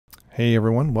Hey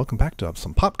everyone, welcome back to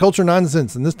some pop culture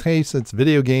nonsense. In this case, it's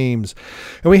video games.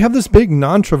 And we have this big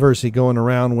controversy going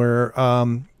around where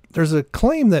there's a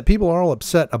claim that people are all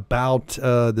upset about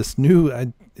this new,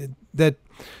 I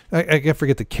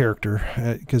forget the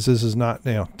character, because this is not,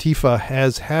 Tifa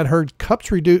has had her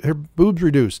boobs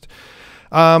reduced.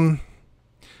 Who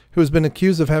has been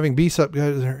accused of having B-sub.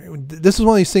 This is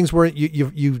one of these things where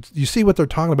you see what they're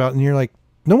talking about and you're like,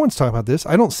 no one's talking about this.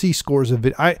 I don't see scores of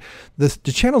video.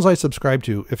 The channels I subscribe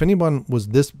to, if anyone was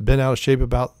this bent out of shape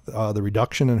about the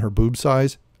reduction in her boob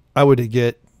size, I would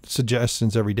get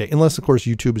suggestions every day, unless of course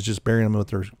YouTube is just burying them with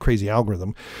their crazy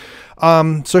algorithm.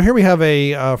 So here we have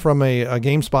from a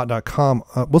GameSpot.com,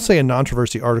 we'll say a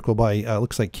controversy article by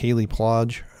looks like Kallie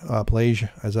Plagge,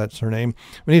 as that's her name.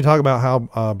 We need to talk about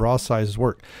how bra sizes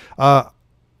work.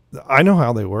 I know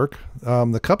how they work.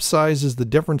 The cup size is the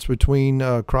difference between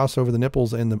cross over the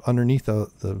nipples and the underneath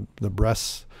the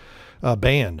breast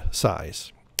band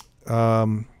size.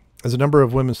 As a number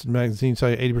of women's magazines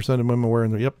say, 80% of women wear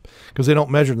in the because they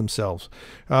don't measure themselves.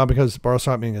 Because bra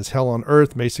shopping is hell on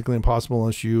earth, basically impossible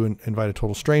unless you invite a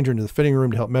total stranger into the fitting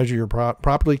room to help measure your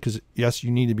properly. Because yes,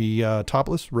 you need to be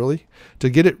topless, really,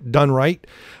 to get it done right.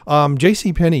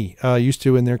 JCPenney used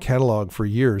to in their catalog for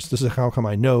years. This is how come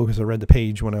I know, because I read the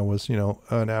page when I was,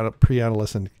 an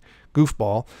pre-adolescent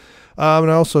goofball.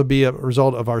 And also be a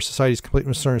result of our society's complete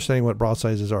misunderstanding what bra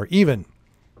sizes are, even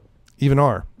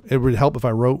are. It would help if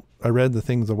I read the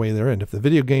things the way they're in. If the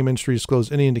video game industry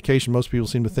disclosed any indication, most people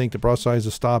seem to think that bra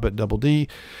sizes stop at double D,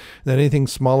 that anything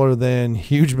smaller than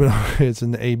huge, it's in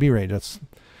the AB range.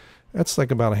 That's like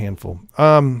about a handful.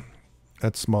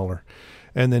 That's smaller.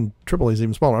 And then triple A is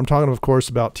even smaller. I'm talking, of course,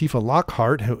 about Tifa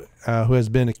Lockhart, who has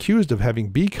been accused of having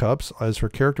B cups, as her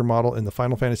character model in the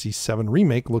Final Fantasy VII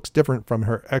Remake looks different from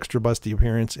her extra busty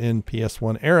appearance in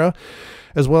PS1 era,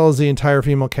 as well as the entire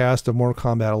female cast of Mortal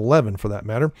Kombat 11, for that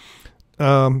matter.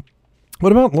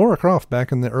 What about Lara Croft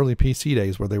back in the early PC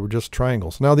days where they were just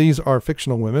triangles? Now, these are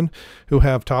fictional women who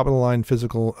have top-of-the-line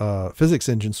physics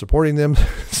engines supporting them,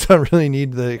 so I really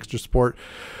need the extra support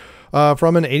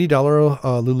from an $80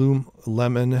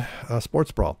 Lululemon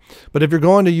sports bra. But if you're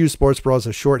going to use sports bras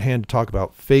as a shorthand to talk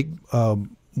about fake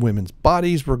women's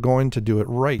bodies, we're going to do it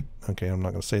right. Okay, I'm not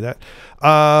going to say that.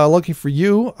 Lucky for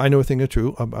you, I know a thing or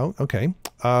two about. Okay,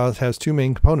 it has two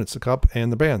main components: the cup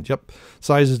and the band. Yep.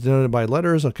 Size is denoted by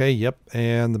letters. Okay. Yep.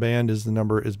 And the band is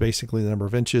basically the number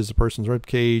of inches the person's rib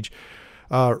cage,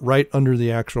 right under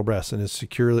the actual breast, and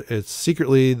it's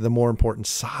secretly the more important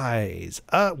size.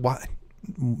 Why?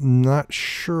 Not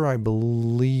sure I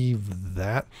believe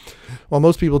that. While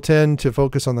most people tend to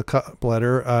focus on the cup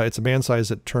letter, it's a band size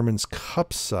that determines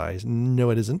cup size.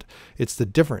 No, it isn't. It's the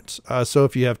difference. So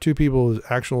if you have two people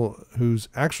whose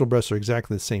actual breasts are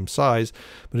exactly the same size,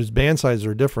 but whose band sizes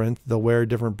are different, they'll wear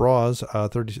different bras.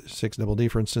 36 double D,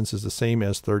 for instance, is the same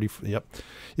as 30. Yep.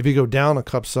 If you go down a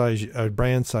cup size,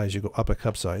 brand size, you go up a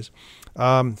cup size.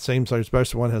 Same size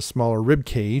breast, one has smaller rib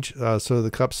cage, so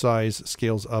the cup size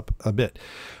scales up a bit.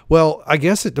 Well, I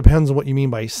guess it depends on what you mean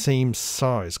by same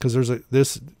size, because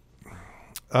there's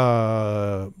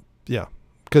because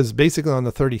basically on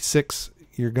the 36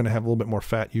 you're going to have a little bit more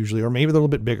fat usually, or maybe a little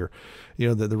bit bigger.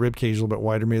 The rib cage is a little bit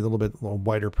wider, maybe a little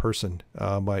wider person.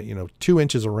 By 2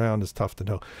 inches around is tough to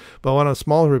know, but on a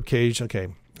smaller rib cage, okay.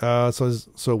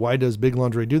 So why does Big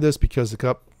Lingerie do this? Because the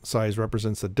cup size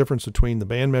represents the difference between the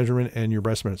band measurement and your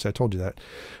breast measurement. I told you that,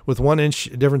 with 1 inch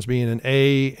difference being an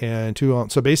A and 2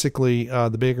 on. So basically,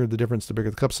 the bigger the difference, the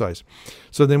bigger the cup size.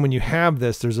 So then when you have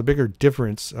this, there's a bigger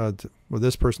difference with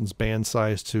this person's band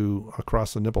size to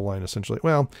across the nipple line, essentially.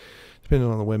 Well,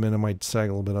 depending on the women, it might sag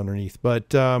a little bit underneath,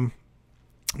 but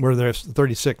where there's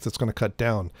 36, it's going to cut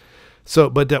down.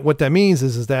 So, but what that means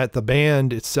is that the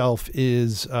band itself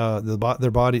is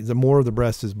their body. The more of the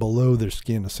breast is below their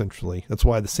skin, essentially. That's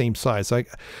why the same size. And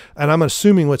I'm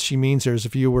assuming what she means here is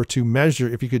if you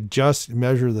could just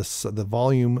measure the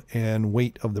volume and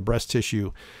weight of the breast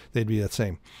tissue, they'd be the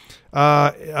same.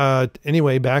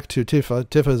 Anyway, back to Tifa.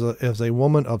 Tifa is a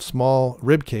woman of small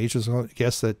rib cage. I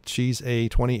guess that she's a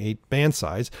 28 band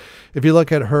size. If you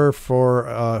look at her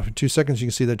for 2 seconds, you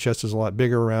can see that chest is a lot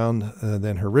bigger around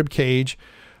than her rib cage.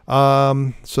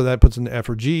 So that puts an F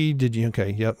or G. Did you?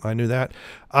 Okay. Yep. I knew that.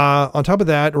 On top of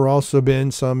that, there also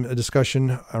been some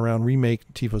discussion around remake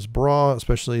Tifa's bra,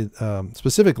 especially,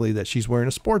 specifically that she's wearing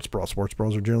a sports bra. Sports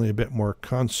bras are generally a bit more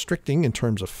constricting in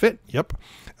terms of fit. Yep.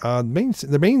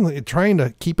 They're mainly trying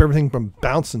to keep everything from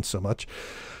bouncing so much.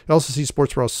 You also see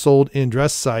sports bras sold in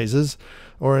dress sizes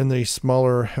or in the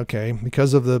smaller, okay,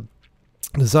 because of the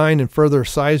Design and further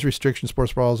size restriction.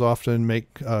 Sports bras often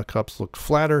make cups look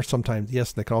flatter. Sometimes,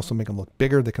 yes, they can also make them look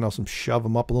bigger. They can also shove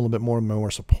them up a little bit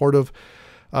more supportive.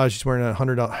 She's wearing a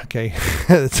 $100.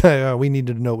 Okay, we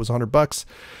needed to know it was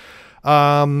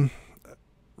 $100.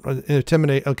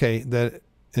 Intimidate. Okay, that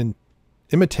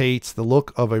imitates the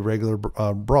look of a regular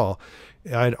bra.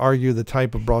 I'd argue the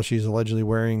type of bra she's allegedly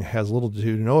wearing has little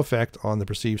to no effect on the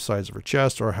perceived size of her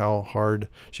chest or how hard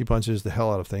she punches the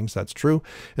hell out of things. That's true.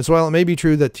 And so while it may be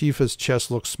true that Tifa's chest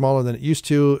looks smaller than it used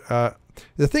to,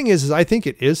 the thing is I think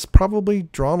it is probably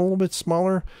drawn a little bit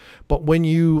smaller, but when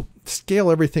you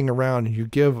scale everything around and you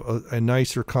give a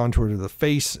nicer contour to the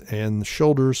face and the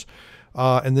shoulders,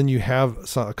 and then you have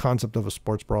a concept of a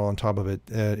sports bra on top of it.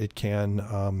 It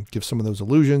can give some of those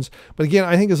illusions. But again,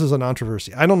 I think this is a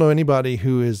controversy. I don't know anybody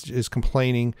who is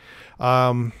complaining.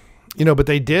 But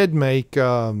they did make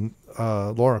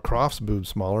Lara Croft's boobs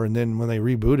smaller. And then when they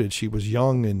rebooted, she was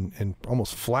young and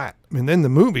almost flat. And then the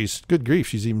movies, good grief,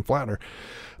 she's even flatter.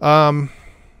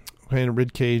 A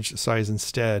rib cage size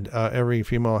instead. Every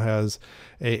female has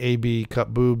a AB cup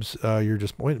boobs. You're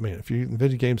just, wait a minute, if you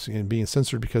video games being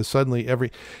censored because suddenly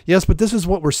yes, but this is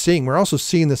what we're seeing. We're also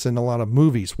seeing this in a lot of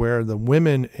movies where the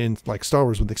women in like Star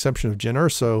Wars, with the exception of Jen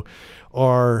Erso,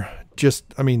 are just,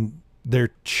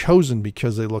 they're chosen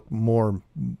because they look more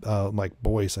like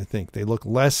boys. I think they look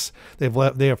less, they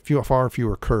have far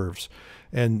fewer curves.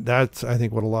 And that's, I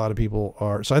think, what a lot of people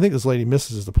are. So I think this lady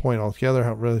misses the point altogether.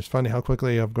 How really funny how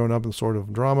quickly I've grown up in sort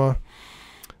of drama.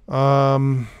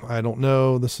 I don't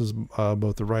know. This is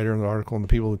both the writer and the article and the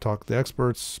people who talk to the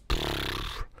experts.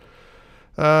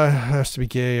 Has to be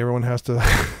gay. Everyone has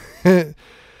to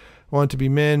want to be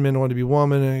men. Men want to be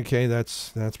women. Okay,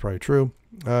 that's probably true.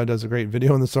 Does a great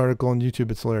video in this article on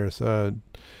YouTube. It's hilarious.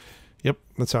 Yep,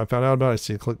 that's how I found out about it. I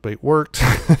see clickbait worked.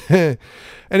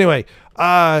 Anyway,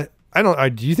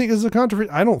 do you think this is a controversy?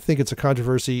 I don't think it's a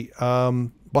controversy.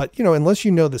 But unless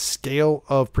you know the scale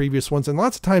of previous ones, and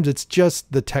lots of times it's just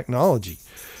the technology.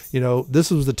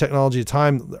 This was the technology at the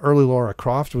time. The early Lara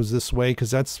Croft was this way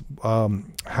because that's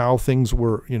how things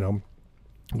were,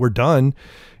 were done,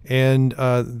 and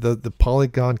the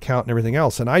polygon count and everything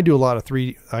else. And I do a lot of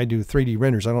 3D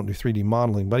renders. I don't do 3D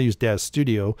modeling, but I use Daz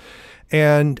Studio.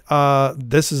 And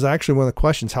this is actually one of the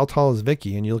questions: how tall is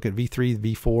Vicky? And you look at V3,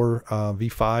 V4,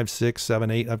 V5, 6, 7,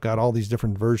 8. I've got all these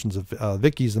different versions of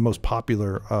Vicky's the most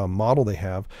popular model they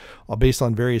have, based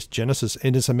on various Genesis.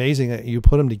 And it's amazing that you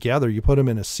put them together. You put them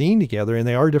in a scene together, and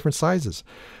they are different sizes.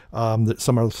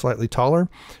 Some are slightly taller,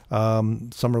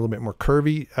 some are a little bit more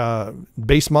curvy,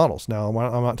 base models. Now,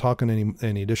 I'm not talking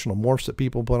any additional morphs that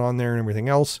people put on there and everything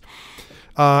else.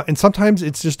 And sometimes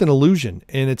it's just an illusion,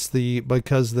 and it's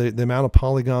because the amount of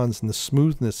polygons and the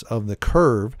smoothness of the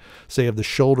curve, say of the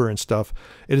shoulder and stuff,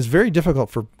 it is very difficult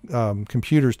for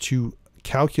computers to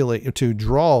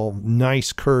draw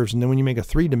nice curves. And then when you make a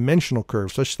three-dimensional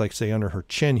curve, especially like say under her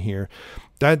chin here,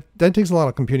 that takes a lot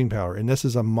of computing power. And this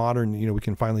is a modern, we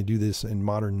can finally do this in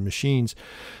modern machines.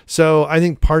 So I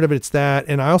think part of it's that.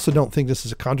 And I also don't think this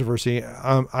is a controversy.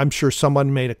 I'm sure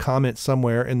someone made a comment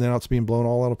somewhere, and then it's being blown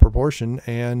all out of proportion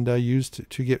and used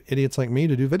to get idiots like me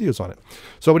to do videos on it.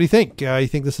 So what do you think? You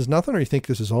think this is nothing, or you think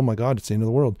this is, oh my God, it's the end of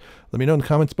the world? Let me know in the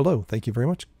comments below. Thank you very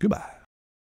much. Goodbye.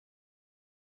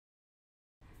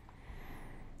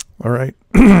 All right.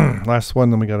 Last one,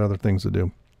 then we got other things to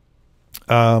do.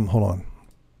 Hold on.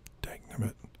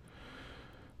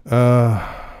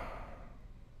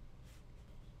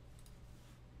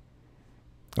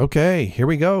 Okay, here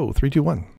we go. 3, 2, 1.